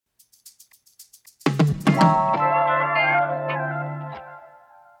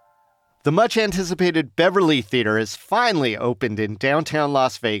The much-anticipated Beverly Theater has finally opened in downtown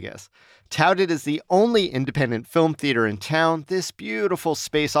Las Vegas. Touted as the only independent film theater in town, this beautiful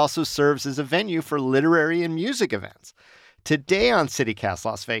space also serves as a venue for literary and music events. Today on CityCast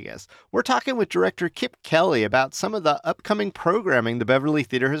Las Vegas, we're talking with director Kip Kelly about some of the upcoming programming the Beverly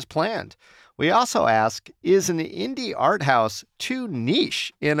Theater has planned. We also ask, is an indie art house too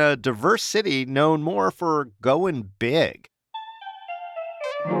niche in a diverse city known more for going big?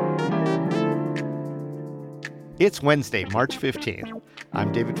 It's Wednesday, March 15th.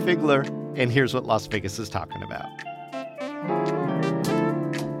 I'm David Figler, and here's what Las Vegas is talking about.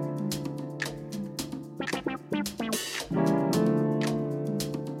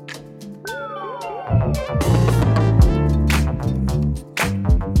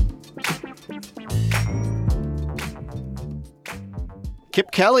 Kip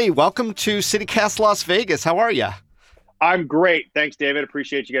Kelly, welcome to CityCast Las Vegas. How are you? I'm great. Thanks, David.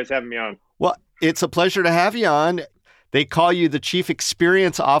 Appreciate you guys having me on. Well, it's a pleasure to have you on. They call you the Chief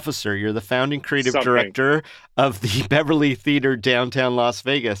Experience Officer. You're the founding creative director of the Beverly Theater downtown Las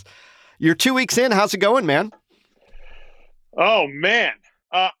Vegas. You're 2 weeks in. How's it going, man? Oh, man.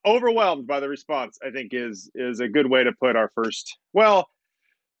 Overwhelmed by the response, I think is a good way to put our first. Well,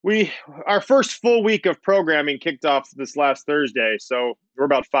 our first full week of programming kicked off this last Thursday, so we're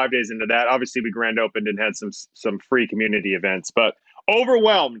about 5 days into that. Obviously, we grand opened and had some free community events, but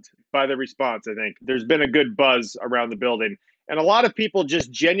overwhelmed by the response. I think there's been a good buzz around the building, and a lot of people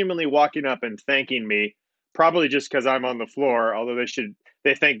just genuinely walking up and thanking me, probably just because I'm on the floor, although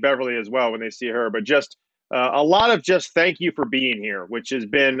they thank Beverly as well when they see her, but just a lot of just thank you for being here, which has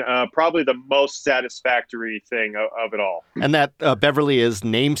been probably the most satisfactory thing of it all. And that Beverly is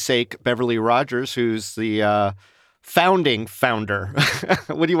namesake Beverly Rogers, who's the founding founder.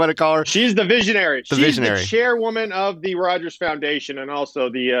 What do you want to call her? She's the visionary. She's the chairwoman of the Rogers Foundation and also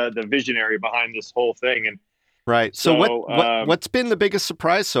the visionary behind this whole thing. And right. So what's been the biggest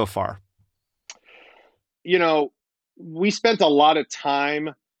surprise so far? You know, we spent a lot of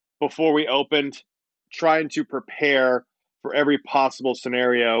time before we opened trying to prepare for every possible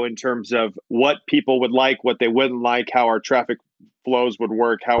scenario in terms of what people would like, what they wouldn't like, how our traffic flows would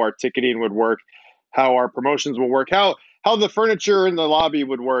work, how our ticketing would work, how our promotions would work, how the furniture in the lobby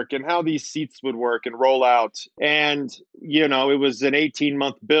would work, and how these seats would work and roll out. And, you know, it was an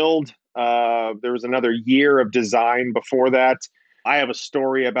 18-month build. There was another year of design before that. I have a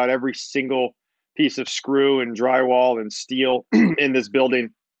story about every single piece of screw and drywall and steel in this building.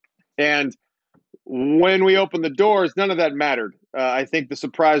 And when we opened the doors, none of that mattered. I think the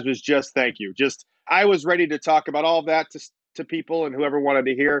surprise was just thank you. Just I was ready to talk about all of that to people and whoever wanted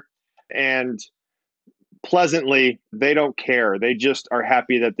to hear. And pleasantly, they don't care. They just are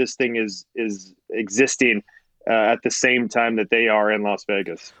happy that this thing is existing at the same time that they are in Las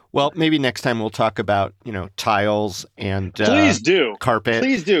Vegas. Well, maybe next time we'll talk about, tiles and please do carpet.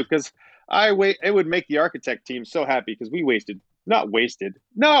 Please do, because it would make the architect team so happy because we wasted so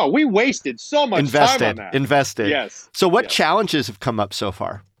much time on that. Invested. Yes. So what challenges have come up so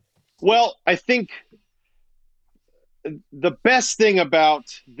far? Well, I think the best thing about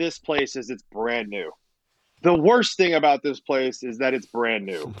this place is it's brand new. The worst thing about this place is that it's brand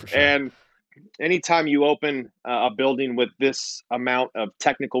new. For sure. And anytime you open a building with this amount of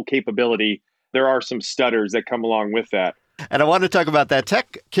technical capability, there are some stutters that come along with that. And I want to talk about that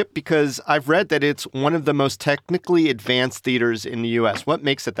tech, Kip, because I've read that it's one of the most technically advanced theaters in the U.S. What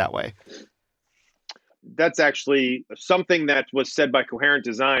makes it that way? That's actually something that was said by Coherent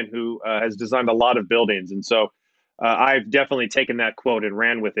Design, who has designed a lot of buildings. And so I've definitely taken that quote and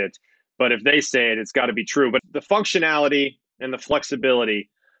ran with it. But if they say it, it's got to be true. But the functionality and the flexibility,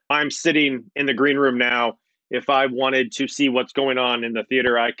 I'm sitting in the green room now. If I wanted to see what's going on in the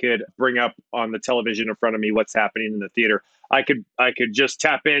theater, I could bring up on the television in front of me what's happening in the theater. I could just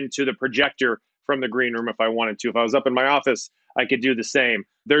tap into the projector from the green room if I wanted to. If I was up in my office, I could do the same.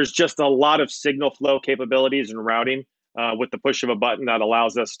 There's just a lot of signal flow capabilities and routing with the push of a button that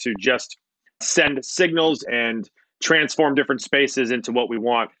allows us to just send signals and transform different spaces into what we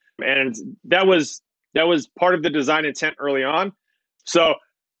want. And that was part of the design intent early on. So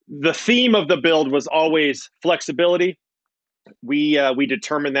the theme of the build was always flexibility. We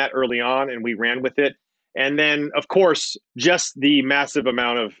determined that early on and we ran with it. And then, of course, just the massive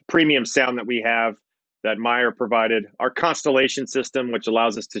amount of premium sound that we have that Meyer provided, our Constellation system, which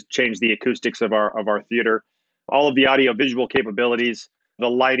allows us to change the acoustics of our theater, all of the audio visual capabilities, the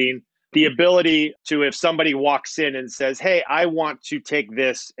lighting, the ability to, if somebody walks in and says, hey, I want to take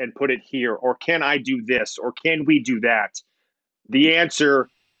this and put it here, or can I do this, or can we do that? The answer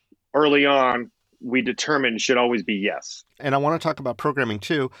early on we determine should always be yes. And I want to talk about programming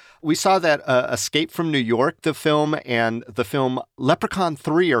too. We saw that Escape from New York, the film, and the film Leprechaun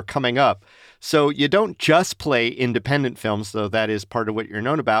 3 are coming up. So you don't just play independent films, though that is part of what you're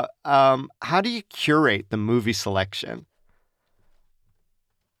known about. How do you curate the movie selection?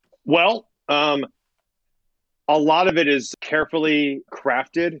 Well, a lot of it is carefully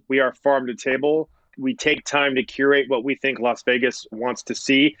crafted. We are farm to table. We take time to curate what we think Las Vegas wants to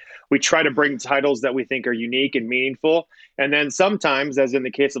see. We try to bring titles that we think are unique and meaningful. And then sometimes, as in the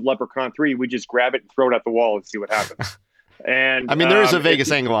case of Leprechaun 3, we just grab it and throw it at the wall and see what happens. And I mean, there is a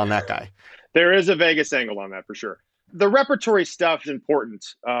Vegas angle on that guy. There is a Vegas angle on that for sure. The repertory stuff is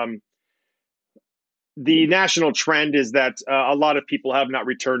important. The national trend is that a lot of people have not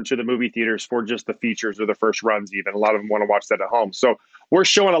returned to the movie theaters for just the features or the first runs even. A lot of them want to watch that at home. So we're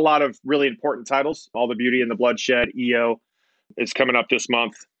showing a lot of really important titles. All the Beauty and the Bloodshed, EO is coming up this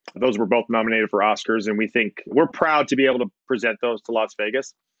month. Those were both nominated for Oscars, and we think we're proud to be able to present those to Las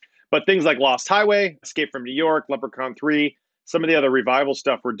Vegas. But things like Lost Highway, Escape from New York, Leprechaun 3, some of the other revival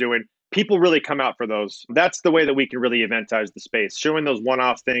stuff we're doing, people really come out for those. That's the way that we can really eventize the space, showing those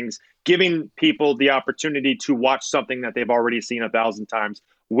one-off things, giving people the opportunity to watch something that they've already seen 1,000 times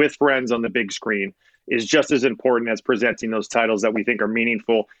with friends on the big screen is just as important as presenting those titles that we think are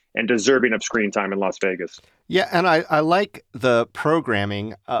meaningful and deserving of screen time in Las Vegas. Yeah, and I like the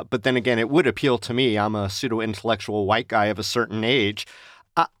programming, but then again, it would appeal to me. I'm a pseudo-intellectual white guy of a certain age.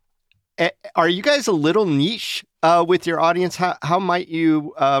 Are you guys a little niche with your audience? How might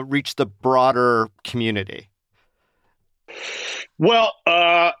you reach the broader community? Well,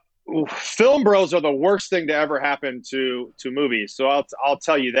 film bros are the worst thing to ever happen to movies. So I'll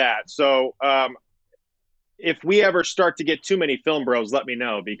tell you that. So if we ever start to get too many film bros, let me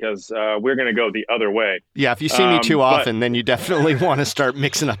know, because we're going to go the other way. Yeah, if you see me too often, then you definitely want to start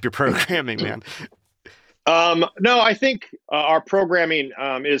mixing up your programming, man. No, I think our programming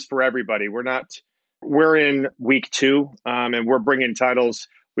is for everybody. We're in week 2, and we're bringing titles.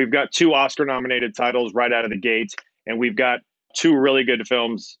 We've got 2 Oscar nominated titles right out of the gate, and we've got 2 really good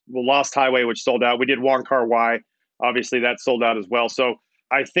films. The Lost Highway, which sold out. We did Wong Kar-wai. Obviously, that sold out as well. So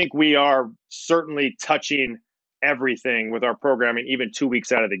I think we are certainly touching everything with our programming, even 2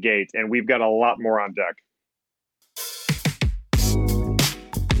 weeks out of the gate, and we've got a lot more on deck.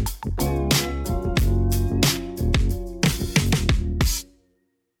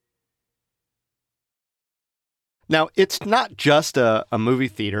 Now, it's not just a movie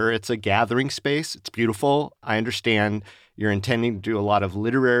theater. It's a gathering space. It's beautiful. I understand you're intending to do a lot of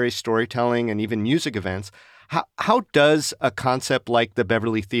literary storytelling and even music events. How does a concept like the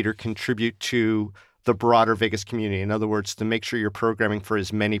Beverly Theater contribute to the broader Vegas community? In other words, to make sure you're programming for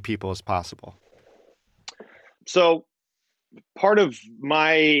as many people as possible? So part of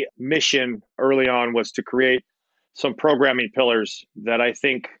my mission early on was to create some programming pillars that I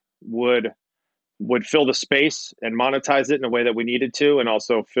think would fill the space and monetize it in a way that we needed to, and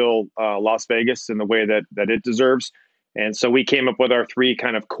also fill Las Vegas in the way that it deserves. And so we came up with our 3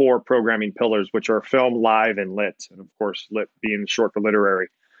 kind of core programming pillars, which are film, live, and lit. And of course, lit being short for literary.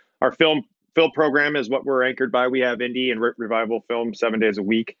 Our film program is what we're anchored by. We have indie and revival film 7 days a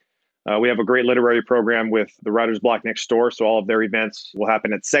week. We have a great literary program with the Writer's Block next door. So all of their events will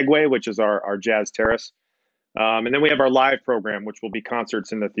happen at Segway, which is our jazz terrace. And then we have our live program, which will be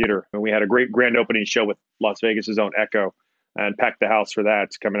concerts in the theater. And we had a great grand opening show with Las Vegas's own Echo, and packed the house for that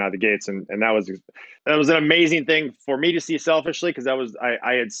coming out of the gates. And that was an amazing thing for me to see selfishly, because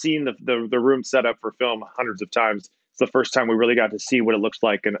I had seen the room set up for film hundreds of times. It's the first time we really got to see what it looks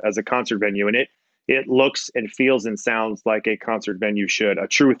like as a concert venue. And it looks and feels and sounds like a concert venue should, a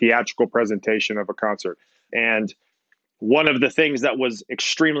true theatrical presentation of a concert. And one of the things that was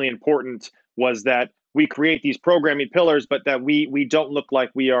extremely important was that we create these programming pillars, but that we don't look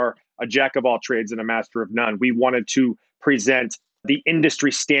like we are a jack of all trades and a master of none. We wanted to present the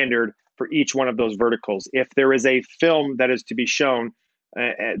industry standard for each one of those verticals. If there is a film that is to be shown,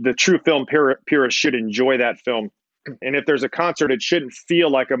 the true film purist should enjoy that film. And if there's a concert, it shouldn't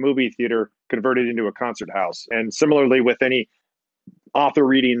feel like a movie theater converted into a concert house. And similarly, with any author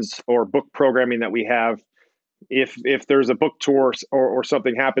readings or book programming that we have, if there's a book tour or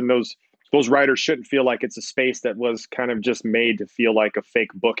something happened, those writers shouldn't feel like it's a space that was kind of just made to feel like a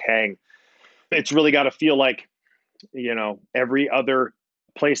fake book hang. It's really got to feel like, every other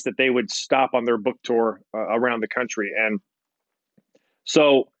place that they would stop on their book tour around the country. And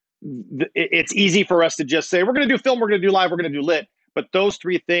so it's easy for us to just say, we're going to do film, we're going to do live, we're going to do lit. But those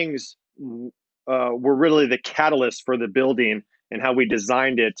 3 things were really the catalyst for the building and how we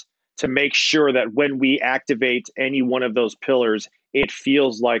designed it, to make sure that when we activate any one of those pillars, it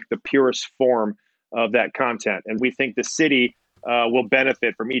feels like the purest form of that content. And we think the city will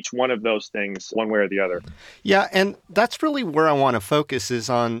benefit from each one of those things one way or the other. Yeah, and that's really where I want to focus is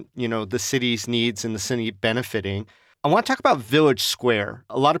on, the city's needs and the city benefiting. I want to talk about Village Square.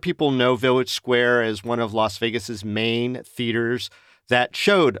 A lot of people know Village Square as one of Las Vegas's main theaters that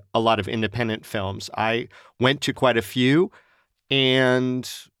showed a lot of independent films. I went to quite a few and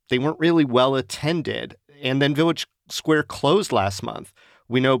they weren't really well attended. And then Village Square closed last month.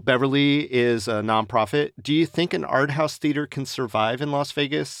 We know Beverly is a nonprofit. Do you think an art house theater can survive in Las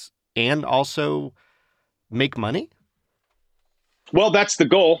Vegas and also make money? Well, that's the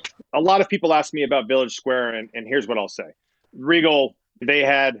goal. A lot of people ask me about Village Square, and here's what I'll say. Regal, they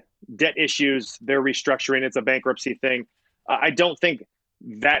had debt issues. They're restructuring. It's a bankruptcy thing. I don't think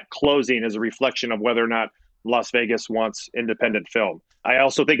that closing is a reflection of whether or not Las Vegas wants independent film. I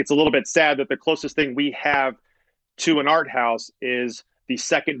also think it's a little bit sad that the closest thing we have to an art house is the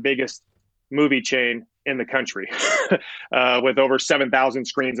second biggest movie chain in the country with over 7,000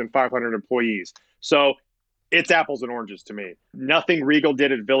 screens and 500 employees. So it's apples and oranges to me. Nothing Regal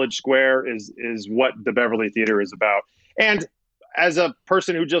did at Village Square is what the Beverly Theater is about. And as a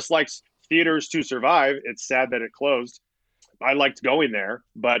person who just likes theaters to survive, it's sad that it closed. I liked going there,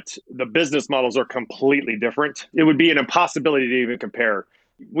 but the business models are completely different. It would be an impossibility to even compare.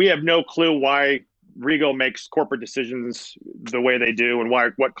 We have no clue why Regal makes corporate decisions the way they do and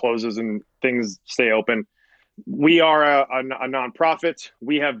what closes and things stay open. We are a nonprofit.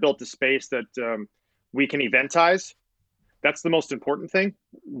 We have built a space that we can eventize. That's the most important thing.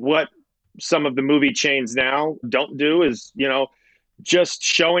 What some of the movie chains now don't do is, just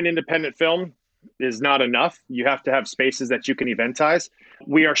showing independent film is not enough. You have to have spaces that you can eventize.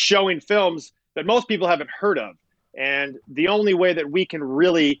 We are showing films that most people haven't heard of. And the only way that we can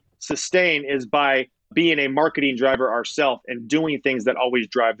really sustain is by being a marketing driver ourselves and doing things that always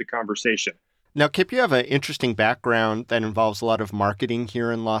drive the conversation. Now, Kip, you have an interesting background that involves a lot of marketing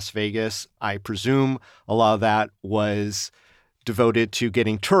here in Las Vegas. I presume a lot of that was devoted to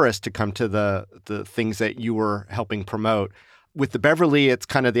getting tourists to come to the things that you were helping promote. With the Beverly, it's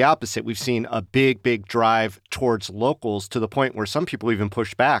kind of the opposite. We've seen a big, big drive towards locals to the point where some people even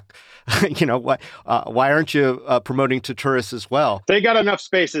push back. Why aren't you promoting to tourists as well? They got enough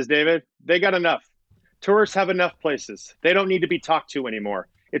spaces, David. They got enough. Tourists have enough places. They don't need to be talked to anymore.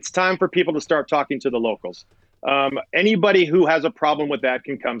 It's time for people to start talking to the locals. Anybody who has a problem with that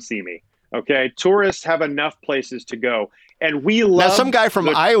can come see me. Okay, tourists have enough places to go, and we love. Now, some guy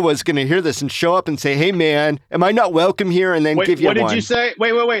from Iowa is going to hear this and show up and say, "Hey, man, am I not welcome here?" And then give you one. What did you say?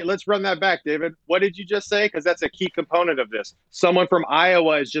 Wait. Let's run that back, David. What did you just say? Because that's a key component of this. Someone from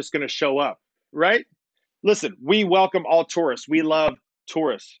Iowa is just going to show up, right? Listen, we welcome all tourists. We love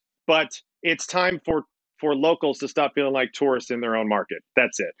tourists, but it's time for locals to stop feeling like tourists in their own market.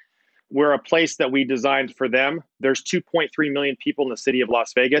 That's it. We're a place that we designed for them. There's 2.3 million people in the city of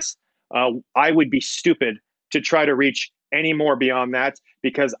Las Vegas. I would be stupid to try to reach any more beyond that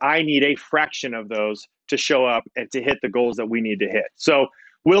because I need a fraction of those to show up and to hit the goals that we need to hit. So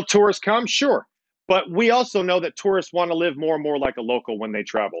will tourists come? Sure. But we also know that tourists want to live more and more like a local when they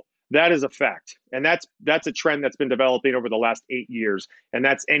travel. That is a fact. And that's a trend that's been developing over the last 8 years. And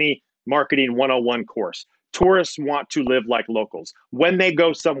that's any marketing 101 course. Tourists want to live like locals. When they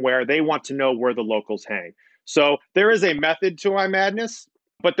go somewhere, they want to know where the locals hang. So there is a method to my madness,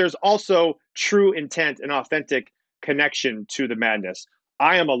 but there's also true intent and authentic connection to the madness.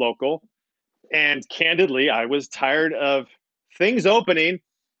 I am a local, and candidly, I was tired of things opening,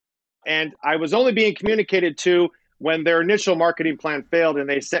 and I was only being communicated to when their initial marketing plan failed, and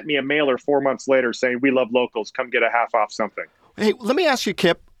they sent me a mailer 4 months later saying, "We love locals, come get a half off something." Hey, let me ask you,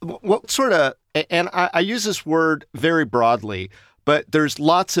 Kip, what sort of, and I use this word very broadly, but there's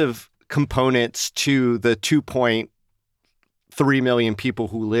lots of components to the 2.3 million people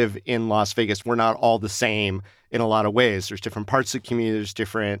who live in Las Vegas. We're not all the same in a lot of ways. There's different parts of the community. There's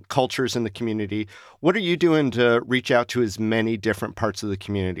different cultures in the community. What are you doing to reach out to as many different parts of the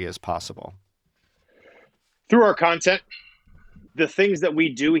community as possible? Through our content, the things that we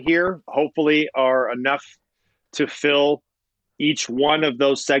do here hopefully are enough to fill each one of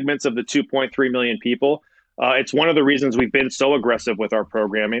those segments of the 2.3 million people. It's one of the reasons we've been so aggressive with our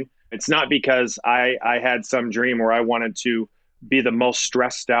programming. It's not because I had some dream where I wanted to be the most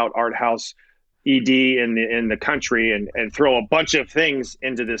stressed out art house ED in the country and throw a bunch of things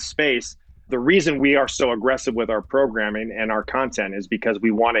into this space. The reason we are so aggressive with our programming and our content is because we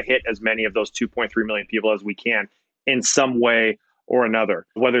want to hit as many of those 2.3 million people as we can in some way or another,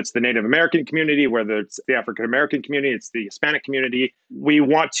 whether it's the Native American community, whether it's the African American community, it's the Hispanic community. We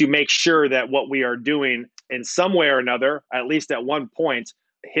want to make sure that what we are doing in some way or another, at least at one point,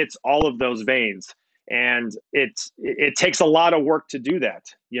 hits all of those veins. And it takes a lot of work to do that.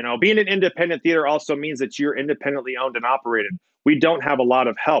 Being an independent theater also means that you're independently owned and operated. We don't have a lot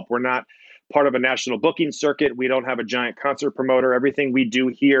of help. We're not part of a national booking circuit. We don't have a giant concert promoter. Everything we do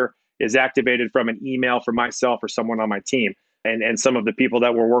here is activated from an email from myself or someone on my team and some of the people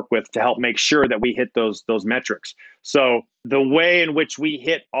that we'll work with to help make sure that we hit those metrics. So the way in which we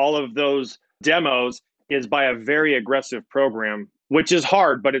hit all of those demos is by a very aggressive program, which is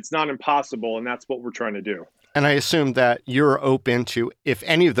hard, but it's not impossible. And that's what we're trying to do. And I assume that you're open to, if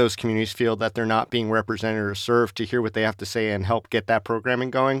any of those communities feel that they're not being represented or served, to hear what they have to say and help get that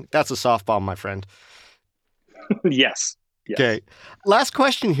programming going. That's a softball, my friend. Yes. Okay. Last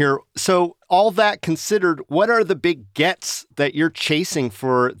question here. So all that considered, what are the big gets that you're chasing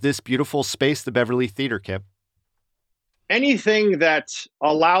for this beautiful space, the Beverly Theater, Kip? Anything that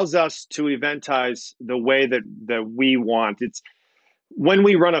allows us to eventize the way that we want. It's when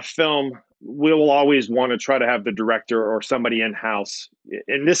we run a film, we will always want to try to have the director or somebody in-house.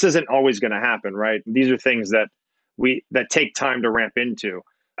 And this isn't always going to happen, right? These are things that take time to ramp into.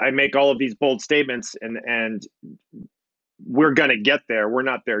 I make all of these bold statements and we're going to get there. We're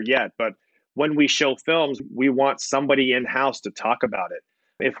not there yet. But when we show films, we want somebody in-house to talk about it.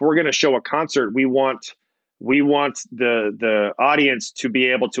 If we're going to show a concert, we want the audience to be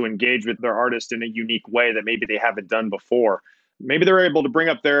able to engage with their artist in a unique way that maybe they haven't done before. Maybe they're able to bring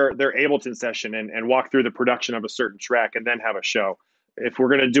up their Ableton session and walk through the production of a certain track and then have a show. If we're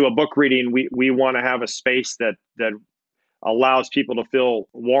going to do a book reading, we want to have a space that allows people to feel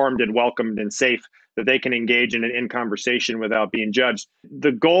warmed and welcomed and safe, that they can engage in conversation without being judged.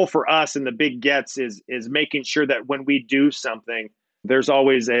 The goal for us and the big gets is making sure that when we do something, there's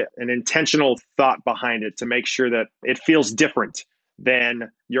always an intentional thought behind it to make sure that it feels different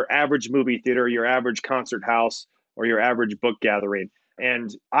than your average movie theater, your average concert house, or your average book gathering.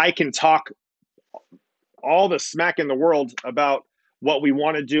 And I can talk all the smack in the world about what we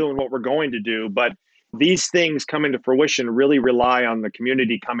want to do and what we're going to do, but these things come into fruition really rely on the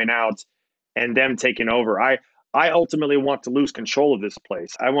community coming out and them taking over. I ultimately want to lose control of this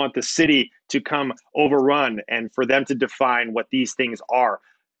place. I want the city to come overrun and for them to define what these things are.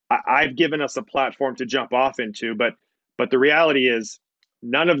 I've given us a platform to jump off into, but the reality is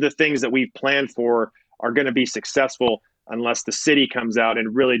none of the things that we've planned for are going to be successful unless the city comes out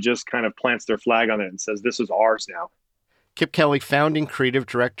and really just kind of plants their flag on it and says, this is ours now. Kip Kelly, founding creative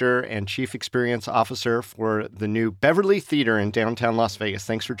director and chief experience officer for the new Beverly Theater in downtown Las Vegas.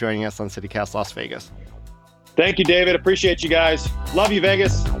 Thanks for joining us on CityCast Las Vegas. Thank you, David. Appreciate you guys. Love you,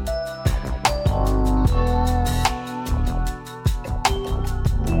 Vegas.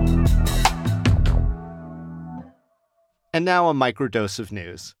 And now a microdose of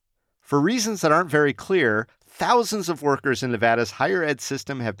news. For reasons that aren't very clear, thousands of workers in Nevada's higher ed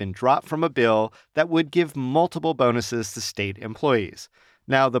system have been dropped from a bill that would give multiple bonuses to state employees.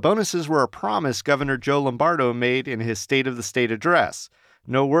 Now, the bonuses were a promise Governor Joe Lombardo made in his State of the State address.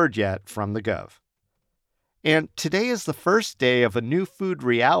 No word yet from the Gov. And today is the first day of a new food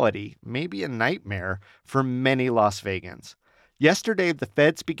reality, maybe a nightmare, for many Las Vegans. Yesterday, the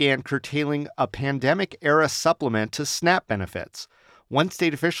feds began curtailing a pandemic-era supplement to SNAP benefits. One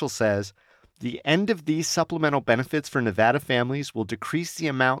state official says, the end of these supplemental benefits for Nevada families will decrease the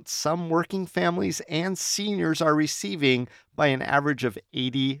amount some working families and seniors are receiving by an average of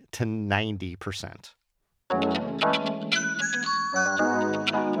 80 to 90%.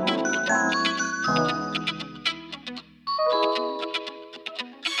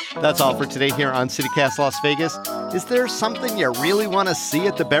 That's all for today here on CityCast Las Vegas. Is there something you really want to see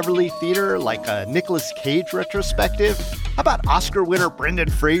at the Beverly Theater, like a Nicolas Cage retrospective? How about Oscar winner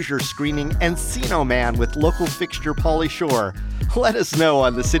Brendan Fraser screening Encino Man with local fixture Pauly Shore? Let us know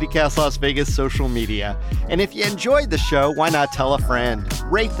on the CityCast Las Vegas social media. And if you enjoyed the show, why not tell a friend?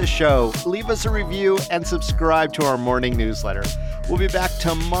 Rate the show, leave us a review, and subscribe to our morning newsletter. We'll be back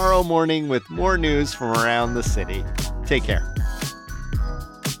tomorrow morning with more news from around the city. Take care.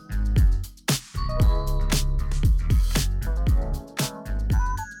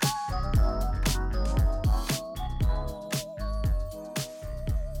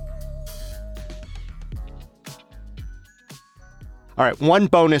 All right, one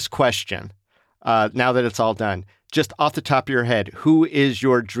bonus question now that it's all done. Just off the top of your head, who is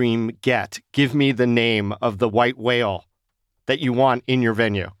your dream get? Give me the name of the white whale that you want in your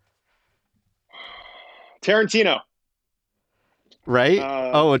venue. Tarantino. Right?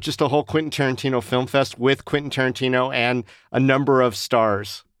 Just a whole Quentin Tarantino film fest with Quentin Tarantino and a number of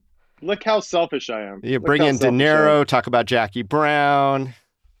stars. Look how selfish I am. You bring in De Niro, talk about Jackie Brown.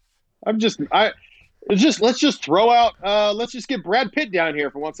 let's just throw out let's just get Brad Pitt down here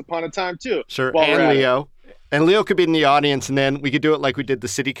for Once Upon a Time too Sure. while we're And at it. Leo. And Leo could be in the audience, and then we could do it like we did the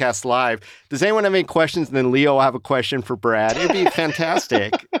CityCast Live. Does anyone have any questions? And then Leo will have a question for Brad. It'd be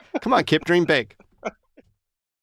fantastic. Come on, Kip, dream big.